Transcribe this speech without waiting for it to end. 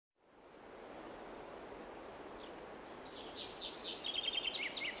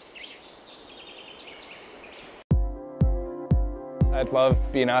I love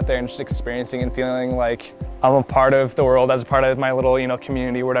being out there and just experiencing and feeling like I'm a part of the world as a part of my little,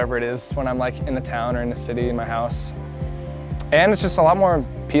 community, whatever it is, when I'm like in the town or in the city, in my house. And it's just a lot more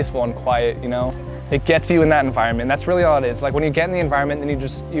peaceful and quiet, It gets you in that environment. That's really all it is. Like when you get in the environment, then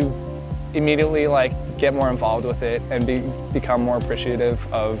you immediately like get more involved with it and become more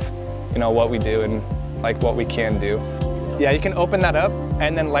appreciative of, what we do and like what we can do. Yeah, you can open that up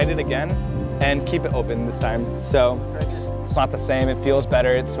and then light it again and keep it open this time. So it's not the same. It feels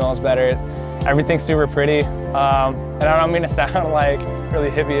better. It smells better. Everything's super pretty. And I don't mean to sound like really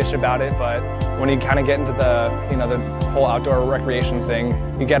hippie-ish about it, but when you kind of get into the, the whole outdoor recreation thing,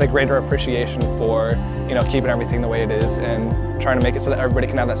 you get a greater appreciation for, keeping everything the way it is and trying to make it so that everybody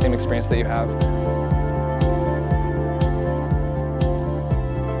can have that same experience that you have.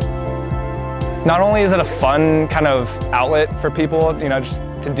 Not only is it a fun kind of outlet for people, just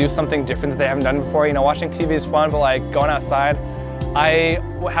to do something different that they haven't done before. Watching TV is fun, but like going outside, I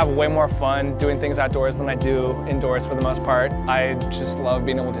have way more fun doing things outdoors than I do indoors for the most part. I just love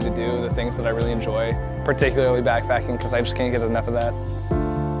being able to do the things that I really enjoy, particularly backpacking, because I just can't get enough of that.